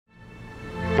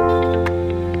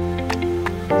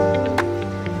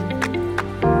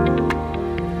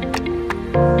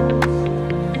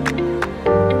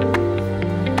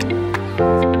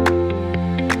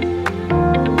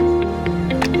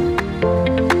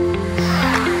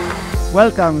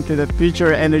Welcome to the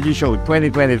Future Energy Show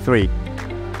 2023.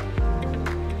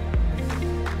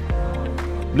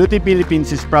 BLUETTI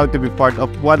Philippines is proud to be part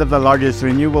of one of the largest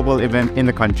renewable events in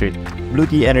the country.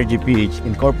 BLUETTI Energy PH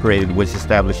Incorporated was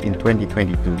established in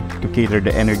 2022 to cater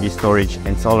the energy storage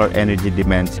and solar energy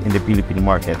demands in the Philippine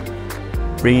market,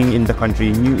 bringing in the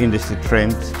country new industry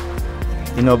trends,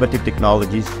 innovative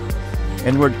technologies,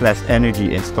 and world-class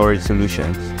energy and storage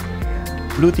solutions.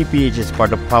 BLUETTI PH is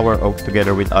part of Power Oak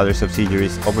together with other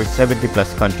subsidiaries over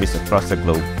 70+ countries across the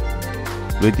globe.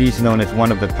 BLUETTI is known as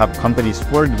one of the top companies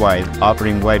worldwide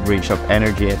offering a wide range of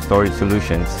energy and storage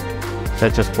solutions,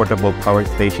 such as portable power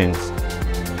stations,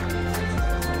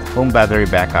 home battery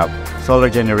backup, solar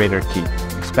generator kit,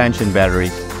 expansion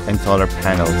batteries, and solar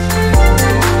panels.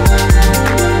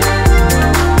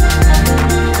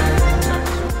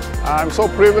 I'm so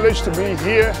privileged to be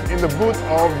here in the booth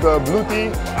of the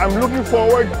BLUETTI. I'm looking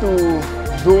forward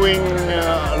to doing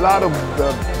a lot of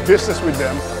the business with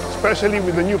them, especially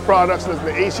with the new products like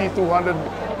the AC200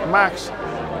 Max,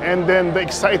 and then the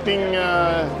exciting,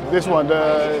 this one,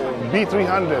 the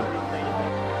B300.